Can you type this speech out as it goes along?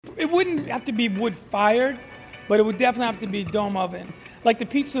It wouldn't have to be wood-fired, but it would definitely have to be dome oven. Like the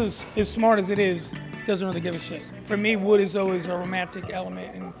pizza's as smart as it is, doesn't really give a shit. For me, wood is always a romantic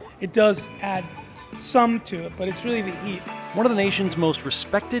element, and it does add some to it, but it's really the heat. One of the nation's most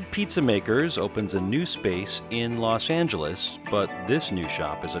respected pizza makers opens a new space in Los Angeles, but this new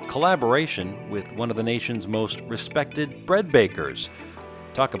shop is a collaboration with one of the nation's most respected bread bakers.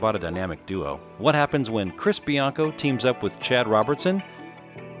 Talk about a dynamic duo. What happens when Chris Bianco teams up with Chad Robertson?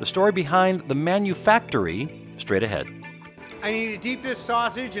 The story behind the Manufactory, straight ahead. I need a deep dish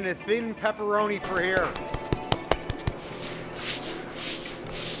sausage and a thin pepperoni for here.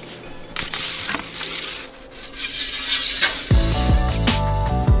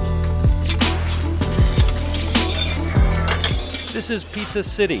 This is Pizza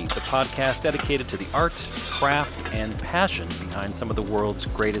City, the podcast dedicated to the art, craft, and passion behind some of the world's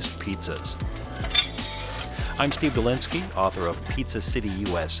greatest pizzas. I'm Steve Dolinsky, author of Pizza City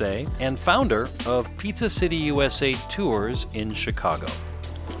USA and founder of Pizza City USA Tours in Chicago.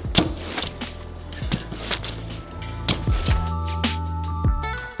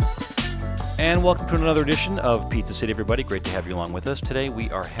 And welcome to another edition of Pizza City, everybody. Great to have you along with us. Today we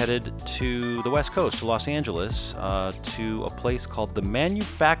are headed to the West Coast, to Los Angeles, to a place called the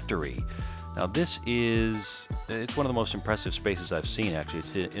Manufactory. Now it's one of the most impressive spaces I've seen, actually.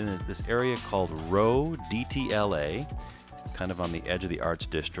 It's in this area called Row DTLA, kind of on the edge of the Arts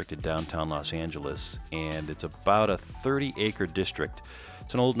District in downtown Los Angeles, and it's about a 30-acre district.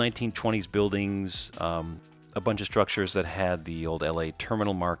 It's an old 1920s buildings, a bunch of structures that had the old LA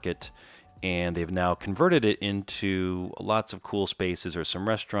terminal market, and they've now converted it into lots of cool spaces. There's some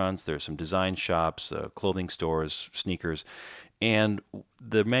restaurants, there's some design shops, clothing stores, sneakers, and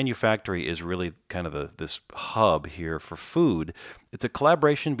the Manufactory is really kind of this hub here for food. It's a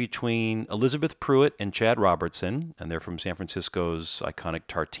collaboration between Elizabeth Prueitt and Chad Robertson, and they're from San Francisco's iconic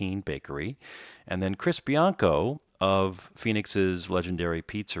Tartine bakery, and then Chris Bianco of Phoenix's legendary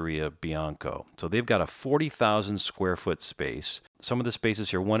Pizzeria Bianco. So they've got a 40,000 square foot space. Some of the spaces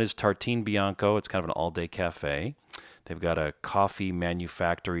here, one is Tartine Bianco. It's kind of an all-day cafe. They've got a coffee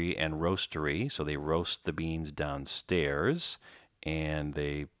manufactory and roastery, so they roast the beans downstairs, and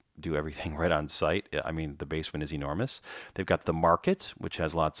they do everything right on site. I mean, the basement is enormous. They've got the market, which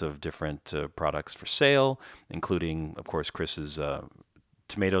has lots of different products for sale, including, of course, Chris's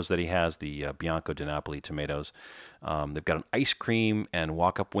tomatoes that he has, the Bianco di Napoli tomatoes. They've got an ice cream and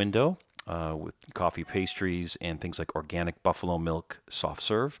walk-up window with coffee pastries and things like organic buffalo milk soft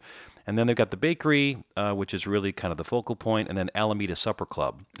serve. And then they've got the bakery, which is really kind of the focal point, and then Alameda Supper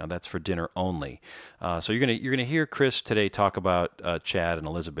Club. That's for dinner only. So you're gonna hear Chris today talk about Chad and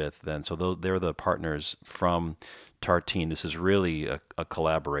Elizabeth. Then, so they're the partners from Tartine. This is really a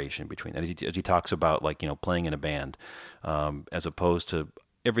collaboration between them. As he talks about, like, playing in a band, as opposed to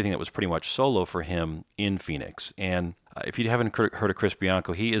everything that was pretty much solo for him in Phoenix. And if you haven't heard of Chris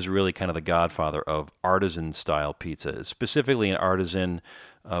Bianco, he is really kind of the godfather of artisan-style pizza, specifically an artisan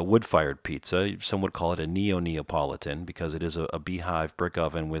wood-fired pizza. Some would call it a neo-Neapolitan because it is a beehive brick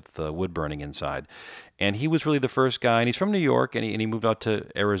oven with wood burning inside. And he was really the first guy, and he's from New York, and he moved out to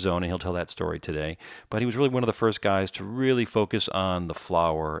Arizona, and he'll tell that story today. But he was really one of the first guys to really focus on the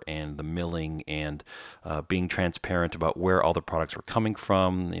flour and the milling and being transparent about where all the products were coming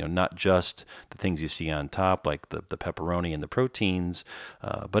from, not just the things you see on top, like the pepperoni and the proteins,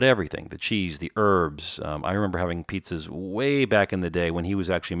 but everything, the cheese, the herbs. I remember having pizzas way back in the day when he was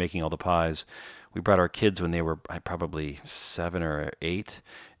actually making all the pies. We brought our kids when they were probably 7 or 8,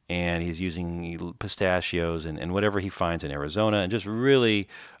 and he's using pistachios and whatever he finds in Arizona, and just really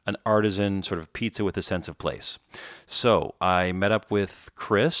an artisan sort of pizza with a sense of place. So I met up with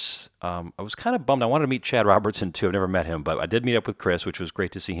Chris. I was kind of bummed. I wanted to meet Chad Robertson too. I've never met him, but I did meet up with Chris, which was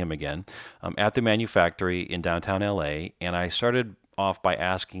great to see him again, at the Manufactory in downtown LA. And I started off by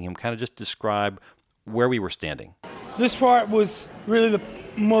asking him kind of just describe where we were standing. This part was really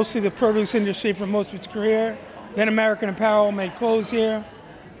mostly the produce industry for most of its career. Then American Apparel made clothes here.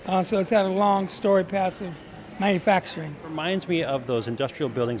 So it's had a long story past of manufacturing. Reminds me of those industrial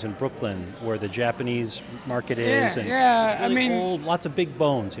buildings in Brooklyn where the Japanese market is. Yeah. It's really old, lots of big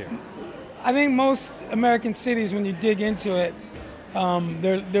bones here. I think most American cities, when you dig into it,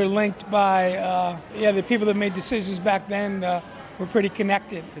 they're linked by the people that made decisions back then were pretty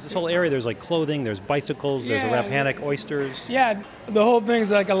connected. Because this whole area, there's like clothing, there's bicycles, there's a Rappahannock oysters. Yeah, the whole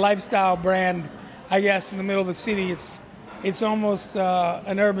thing's like a lifestyle brand, I guess, in the middle of the city. It's almost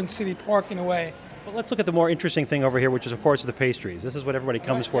an urban city park in a way. But let's look at the more interesting thing over here, which is, of course, the pastries. This is what everybody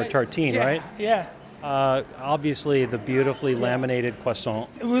comes for at Tartine, right? Yeah. Obviously, the beautifully laminated croissant.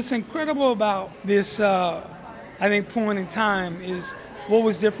 What's incredible about this, I think, point in time is what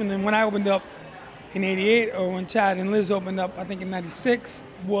was different than when I opened up in 88 or when Chad and Liz opened up, I think in 96,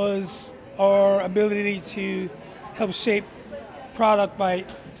 was our ability to help shape product by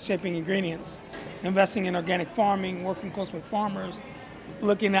shaping ingredients, investing in organic farming, working close with farmers,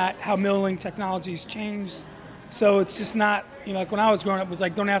 looking at how milling technologies changed. So it's just not, like when I was growing up, it was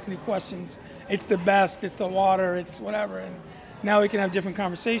like, don't ask any questions. It's the best, it's the water, it's whatever. And now we can have different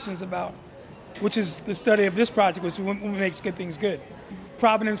conversations about, which is the study of this project, was what makes good things good.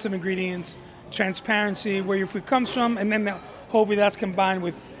 Provenance of ingredients, transparency, where your food comes from, and then hopefully that's combined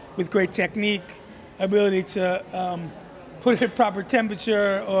with great technique, ability to put it at proper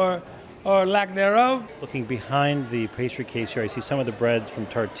temperature or lack thereof. Looking behind the pastry case here, I see some of the breads from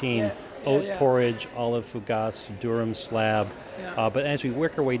Tartine, oat porridge, olive fougasse, durum slab. Yeah. But as we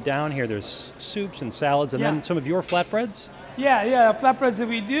work our way down here, there's soups and salads, and then some of your flatbreads? Yeah, flatbreads that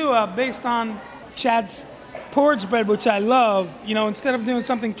we do based on Chad's porridge bread, which I love. Instead of doing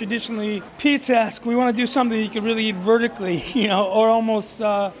something traditionally pizza-esque, we want to do something you can really eat vertically, or almost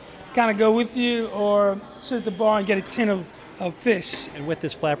kind of go with you, or sit at the bar and get a tin of fish. And with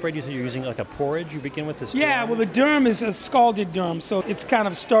this flatbread, you said you're using like a porridge? You begin with this? Yeah, well, the durum is a scalded durum, so it's kind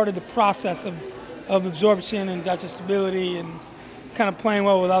of started the process of absorption and digestibility and kind of playing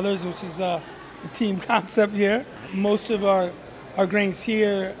well with others, which is the team concept here. Most of our grains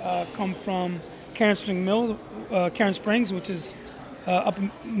here come from Karen Springs, which is up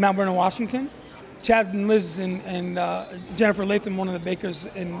in Mount Vernon, Washington. Chad and Liz and Jennifer Latham, one of the bakers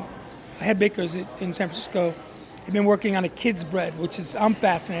and head bakers in San Francisco, have been working on a kid's bread, which is I'm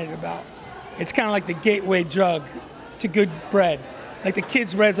fascinated about. It's kind of like the gateway drug to good bread. Like the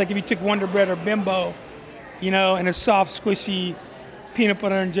kids' bread is like if you took Wonder Bread or Bimbo, and a soft, squishy peanut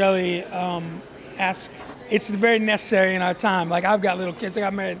butter and jelly it's very necessary in our time. Like I've got little kids. I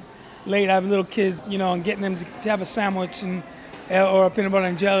got married late. I have little kids, and getting them to have a sandwich or a peanut butter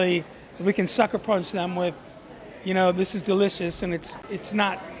and jelly, we can sucker punch them with, this is delicious, and it's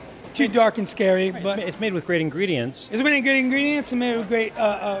not too dark and scary. Right, but it's made with great ingredients. It's made with great ingredients and made with great,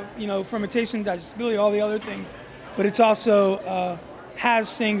 fermentation, digestibility, all the other things. But it's also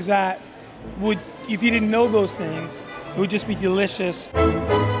has things that would, if you didn't know those things, it would just be delicious.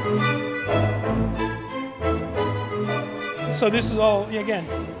 So this is all, again,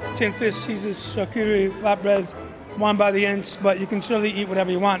 tin fish, cheeses, charcuterie, flatbreads, wine by the inch, but you can surely eat whatever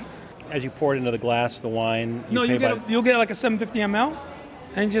you want. As you pour it into the glass, the wine... You'll get like a 750 ml,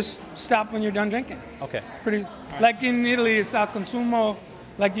 and just stop when you're done drinking. Okay. Pretty, like in Italy, it's al consumo,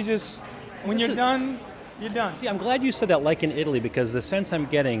 like you just, when you're done, you're done. See, I'm glad you said that, like in Italy, because the sense I'm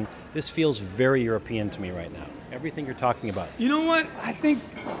getting, this feels very European to me right now. Everything you're talking about. You know what? I think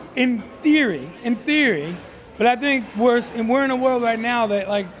in theory, but I think we're in a world right now that,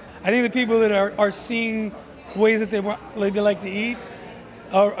 like, I think the people that are seeing ways that they like to eat,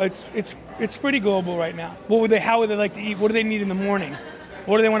 it's pretty global right now. How would they like to eat? What do they need in the morning?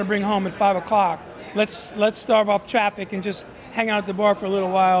 What do they want to bring home at 5 o'clock? Let's starve off traffic and just hang out at the bar for a little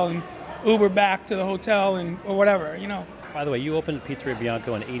while and Uber back to the hotel or whatever, By the way, you opened Pizzeria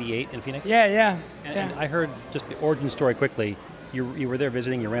Bianco in 88 in Phoenix? Yeah. And I heard just the origin story quickly. You were there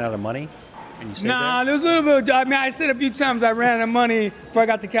visiting, you ran out of money, and you stayed there? There was a little bit of, I said a few times I ran out of money before I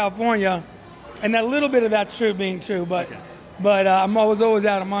got to California, and a little bit of that being true, but I was always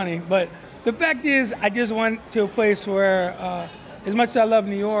out of money. But the fact is, I just went to a place where, as much as I love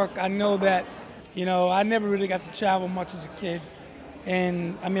New York, I know that, I never really got to travel much as a kid.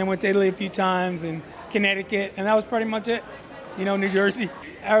 And I went to Italy a few times and Connecticut, and that was pretty much it. New Jersey.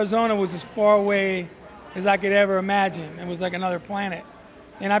 Arizona was as far away as I could ever imagine. It was like another planet.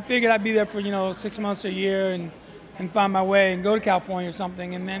 And I figured I'd be there for, 6 months or a year and find my way and go to California or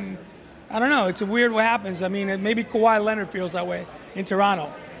something. And then, I don't know, it's weird what happens. Maybe Kawhi Leonard feels that way in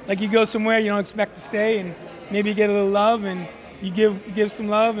Toronto. Like you go somewhere you don't expect to stay, and maybe you get a little love, and you give some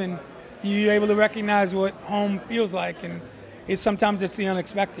love, and you're able to recognize what home feels like. And sometimes it's the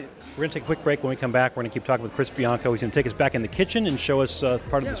unexpected. We're going to take a quick break. When we come back, we're going to keep talking with Chris Bianco. He's going to take us back in the kitchen and show us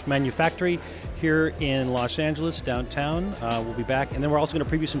part of this Manufactory here in Los Angeles, downtown. We'll be back. And then we're also going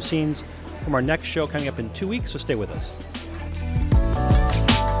to preview some scenes from our next show coming up in 2 weeks, so stay with us.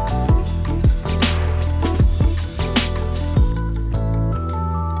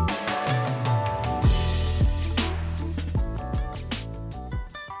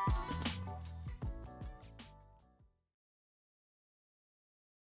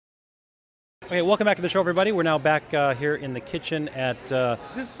 Okay, welcome back to the show, everybody. We're now back here in the kitchen at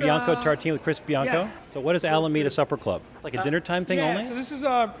Bianco Tartine with Chris Bianco. Yeah. So what is Alameda Supper Club? It's like a dinner time thing only? Yeah, so this is,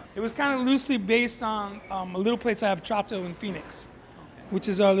 it was kind of loosely based on a little place I have, Tratto in Phoenix, which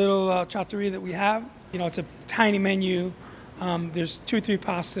is our little trattoria that we have. It's a tiny menu. There's 2 or 3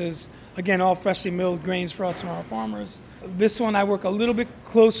 pastas, again, all freshly milled grains for us from our farmers. This one I work a little bit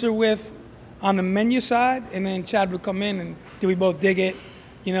closer with on the menu side, and then Chad would come in and do we both dig it,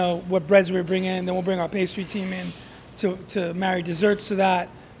 what breads we bring in, then we'll bring our pastry team in to marry desserts to that.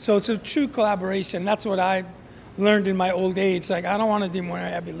 So it's a true collaboration. That's what I learned in my old age. Like, I don't want to do more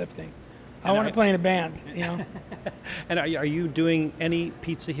heavy lifting. I want to play in a band, And are you doing any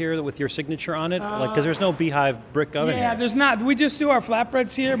pizza here with your signature on it? Because there's no beehive brick oven here. Yeah, there's not. We just do our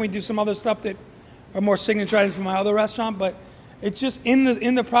flatbreads here, and we do some other stuff that are more signature items from my other restaurant. But it's just in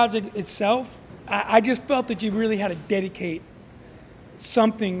the project itself. I just felt that you really had to dedicate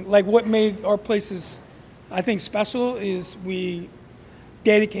something. Like what made our places, I think, special is we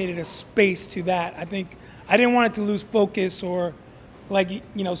dedicated a space to that. I think I didn't want it to lose focus or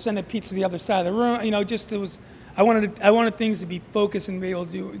send a pizza to the other side of the room. I wanted things to be focused and be able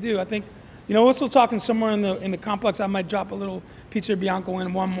to do what we do. I think, we're still talking somewhere in the complex. I might drop a little Pizzeria Bianco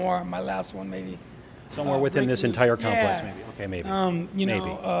in, one more, my last one maybe. Somewhere within this entire complex, maybe. Okay, maybe.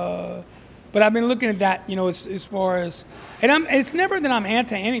 Maybe. But I've been looking at that, as far as, and it's never that I'm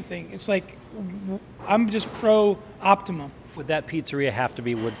anti anything. It's like I'm just pro optimum. Would that pizzeria have to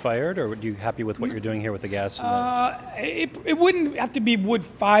be wood-fired, or are you happy with what you're doing here with the gas? It wouldn't have to be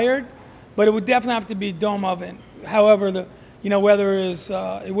wood-fired, but it would definitely have to be dome oven. However, whether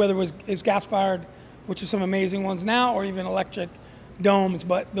it was gas-fired, which are some amazing ones now, or even electric domes,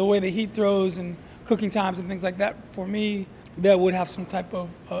 but the way the heat throws and cooking times and things like that, for me, that would have some type of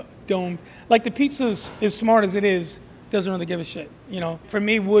dome. Like the pizza's as smart as it is, doesn't really give a shit. For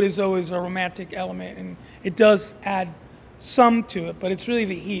me, wood is always a romantic element, and it does add some to it, but it's really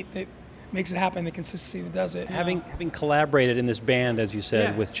the heat that makes it happen, the consistency that does it. Having collaborated in this band, as you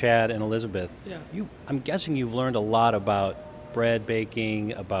said, with Chad and Elizabeth, I'm guessing you've learned a lot about bread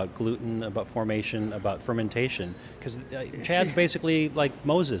baking, about gluten, about formation, about fermentation, because Chad's basically like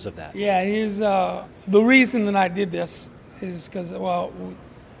Moses of that. Yeah, he's the reason that I did this is because,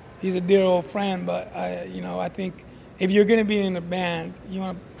 he's a dear old friend, but I think if you're going to be in a band, you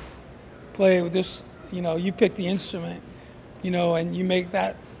want to play with this, you pick the instrument, and you make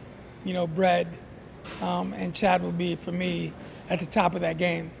that, bread, and Chad will be, for me, at the top of that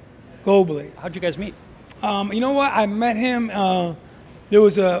game, globally. How'd you guys meet? You know what? I met him, there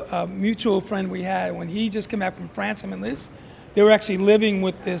was a mutual friend we had when he just came back from France, him and Liz. They were actually living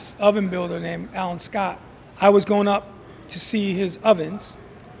with this oven builder named Alan Scott. I was going up to see his ovens.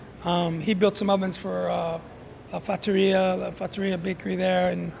 He built some ovens for a Pizzeria bakery there,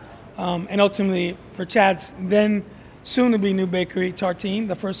 and ultimately for Chad's then soon-to-be new bakery, Tartine,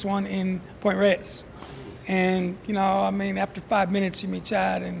 the first one in Point Reyes. And, after 5 minutes, you meet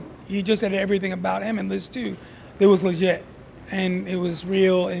Chad, and he just had everything about him, and Liz too. It was legit, and it was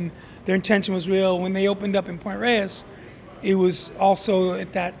real, and their intention was real. When they opened up in Point Reyes, it was also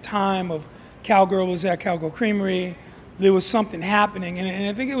at that time of Cowgirl was there, Cowgirl Creamery. There was something happening, and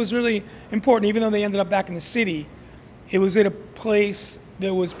I think it was really important, even though they ended up back in the city, it was at a place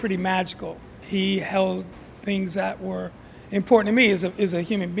that was pretty magical. He held things that were important to me as a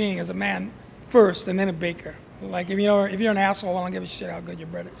human being, as a man first, and then a baker. Like if you're an asshole, I don't give a shit how good your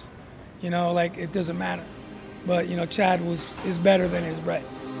bread is. It doesn't matter. But Chad is better than his bread.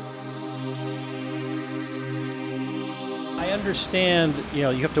 I understand. You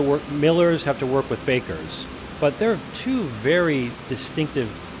have to work. Millers have to work with bakers, but they're 2 very distinctive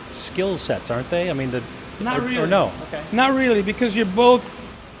skill sets, aren't they? I mean, not really. Or no? Okay. Not really, because you're both.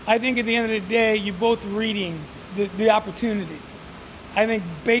 I think at the end of the day, you're both reading the opportunity. I think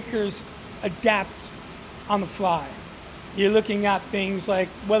bakers adapt on the fly. You're looking at things like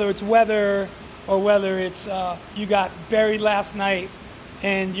whether it's weather or whether it's you got buried last night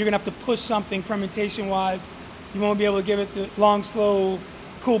and you're going to have to push something fermentation-wise. You won't be able to give it the long, slow,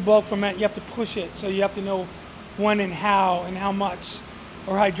 cool bulk ferment. You have to push it. So you have to know when and how much,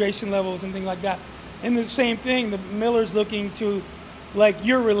 or hydration levels and things like that. And the same thing, the miller's looking to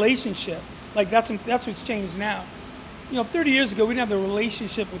your relationship, that's what's changed now. 30 years ago, we didn't have the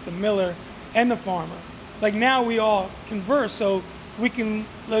relationship with the miller and the farmer. Now we all converse, so we can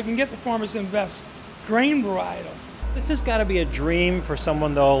get the farmers to invest grain varietal. This has got to be a dream for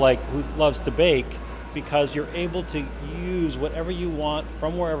someone, though, who loves to bake, because you're able to use whatever you want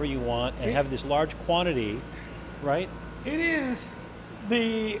from wherever you want and have this large quantity, right? It is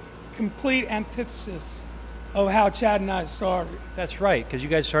the complete antithesis of how Chad and I started. That's right, because you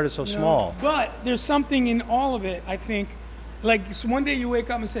guys started so small. But there's something in all of it, I think. So one day you wake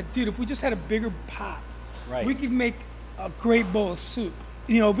up and said, dude, if we just had a bigger pot, we could make a great bowl of soup.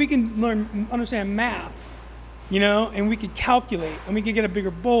 If we can understand math, and we could calculate, and we could get a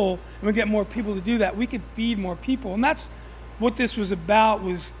bigger bowl, and we get more people to do that, we could feed more people. And that's what this was about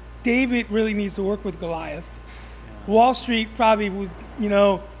was David really needs to work with Goliath. Wall Street probably would,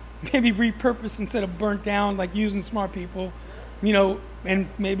 maybe repurpose instead of burnt down, like using smart people, and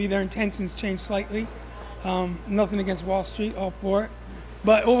maybe their intentions change slightly. Nothing against Wall Street, all for it,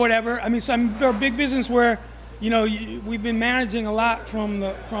 or whatever. I mean, they're a big business where, we've been managing a lot from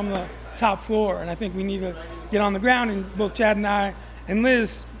the top floor, and I think we need to get on the ground. And both Chad and I and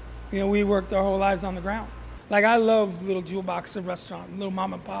Liz, we worked our whole lives on the ground. Like, I love little jewel box of restaurant, little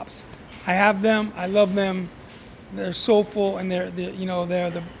mom and pops. I have them. I love them. They're soulful, and they're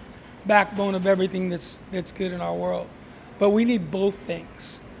the backbone of everything that's good in our world. But we need both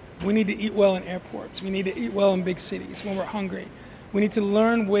things. We need to eat well in airports. We need to eat well in big cities when we're hungry. We need to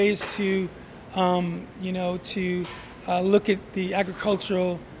learn ways to, look at the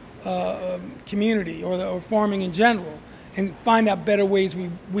agricultural community or farming in general, and find out better ways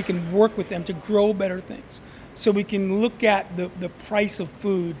we can work with them to grow better things. So we can look at the price of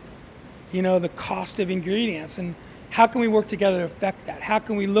food, the cost of ingredients, and how can we work together to affect that? How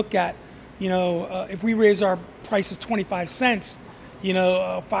can we look at, if we raise our prices 25 cents,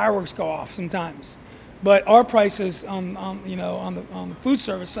 fireworks go off sometimes. But our prices on the food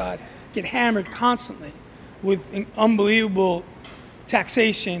service side get hammered constantly with an unbelievable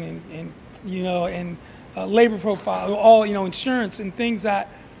taxation and labor profile, all, insurance and things that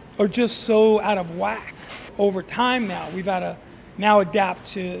are just so out of whack. Over time now, we've had to now adapt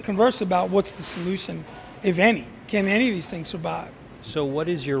to converse about what's the solution, if any. Can any of these things survive? So what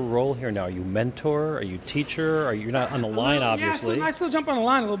is your role here now? Are you mentor? Are you teacher? Are you not on the line, obviously? Yeah, I still jump on the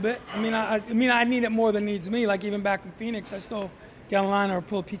line a little bit. I need it more than needs me. Like, even back in Phoenix, I still get on the line or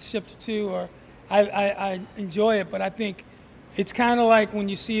pull a pizza shift or two, or I enjoy it. But I think it's kind of like when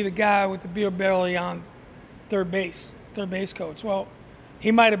you see the guy with the beer belly on third base coach. Well,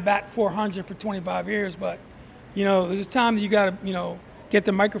 he might have bat 400 for 25 years, but there's a time that you got to get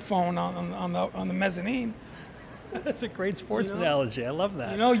the microphone on the mezzanine. That's a great sports analogy. I love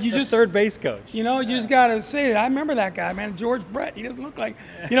that. You just third base coach. You just got to say that. I remember that guy, man, George Brett. He doesn't look like,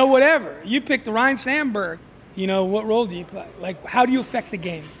 whatever. You picked the Ryan Sandberg. What role do you play? Like, how do you affect the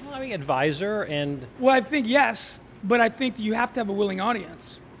game? Well, advisor and. Well, I think yes, but I think you have to have a willing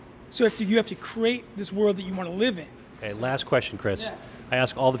audience. So you have to create this world that you want to live in. Okay, last question, Chris. Yeah. I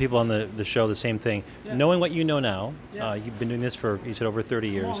ask all the people on the show the same thing. Yeah. Knowing what you know now, Yeah. you've been doing this for, you said, over 30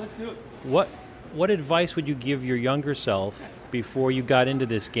 years. Come on, let's do it. What advice would you give your younger self before you got into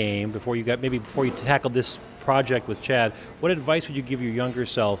this game, before you tackled this project with Chad? What advice would you give your younger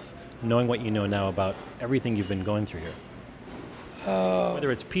self, knowing what you know now about everything you've been going through here?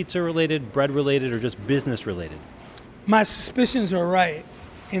 Whether it's pizza related, bread related, or just business related. My suspicions are right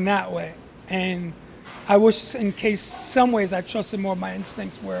in that way, and I wish, in some ways, I trusted more of my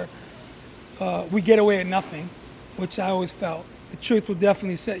instincts, where we get away with nothing, which I always felt. The truth will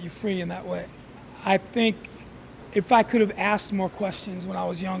definitely set you free in that way. I think if I could have asked more questions when I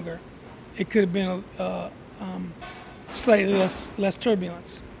was younger, it could have been slightly less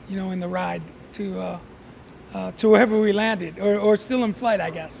turbulence, in the ride to wherever we landed, or still in flight, I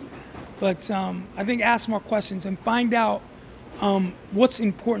guess. But I think ask more questions and find out what's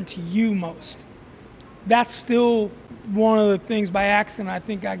important to you most. That's still one of the things by accident I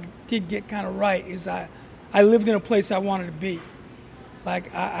think I did get kind of right, is I lived in a place I wanted to be.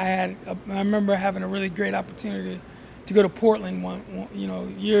 Like, I remember having a really great opportunity to go to Portland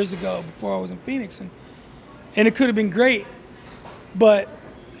years ago before I was in Phoenix, and it could have been great, but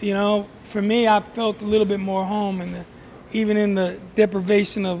for me, I felt a little bit more home, even in the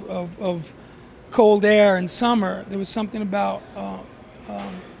deprivation of cold air and summer. There was something about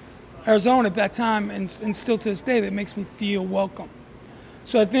Arizona at that time, and still to this day, that makes me feel welcome.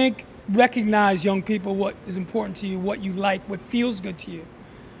 So I think recognize, young people, what is important to you, what you like, what feels good to you,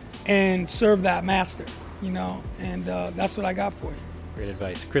 and serve that master, and that's what I got for you. Great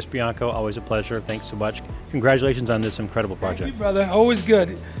advice. Chris Bianco, always a pleasure. Thanks so much. Congratulations on this incredible project. Thank you, brother. Always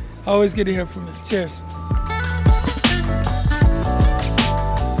good. Always good to hear from you. Cheers.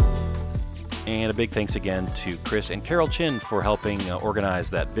 And a big thanks again to Chris and Carol Chin for helping organize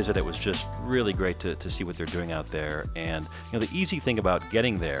that visit. It was just really great to see what they're doing out there. And the easy thing about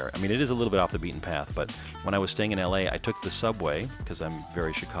getting there, it is a little bit off the beaten path, but when I was staying in LA, I took the subway, because I'm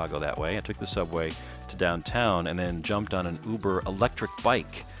very Chicago that way. I took the subway to downtown and then jumped on an Uber electric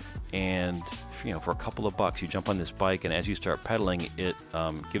bike. And for a couple of bucks, you jump on this bike, and as you start pedaling, it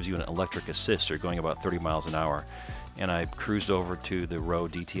gives you an electric assist. So you're going about 30 miles an hour. And I cruised over to the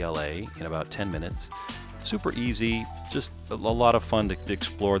road DTLA in about 10 minutes. Super easy, just a lot of fun to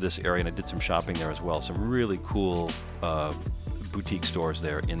explore this area, and I did some shopping there as well. Some really cool boutique stores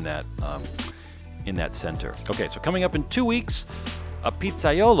there in that in that center. Okay, so coming up in 2 weeks, a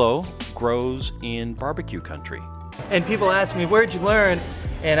pizzaiolo grows in barbecue country. And people ask me, where'd you learn?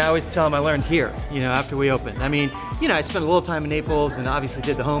 And I always tell them I learned here, after we opened. I mean, I spent a little time in Naples and obviously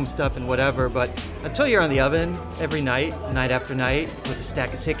did the home stuff and whatever, but until you're on the oven every night, night after night, with a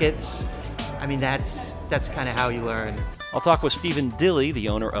stack of tickets, I mean, that's kind of how you learn. I'll talk with Stephen Dilley, the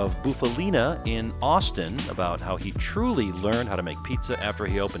owner of Bufalina in Austin, about how he truly learned how to make pizza after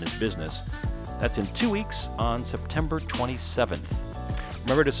he opened his business. That's in 2 weeks on September 27th.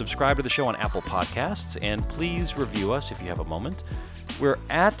 Remember to subscribe to the show on Apple Podcasts, and please review us if you have a moment. We're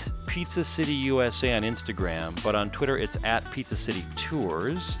at Pizza City USA on Instagram, but on Twitter it's at Pizza City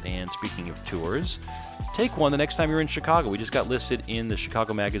Tours. And speaking of tours, take one the next time you're in Chicago. We just got listed in the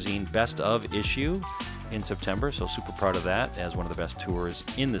Chicago Magazine Best Of issue in September, so super proud of that as one of the best tours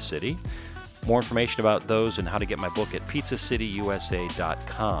in the city. More information about those and how to get my book at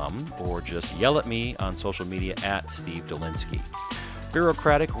pizzacityusa.com, or just yell at me on social media at Steve Dolinsky.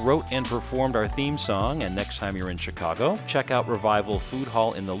 Bureaucratic wrote and performed our theme song, and next time you're in Chicago, check out Revival Food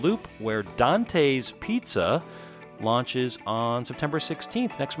Hall in the Loop, where Dante's Pizza launches on September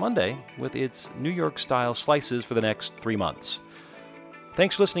 16th, next Monday, with its New York-style slices for the next 3 months.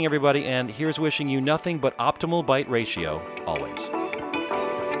 Thanks for listening, everybody, and here's wishing you nothing but optimal bite ratio, always.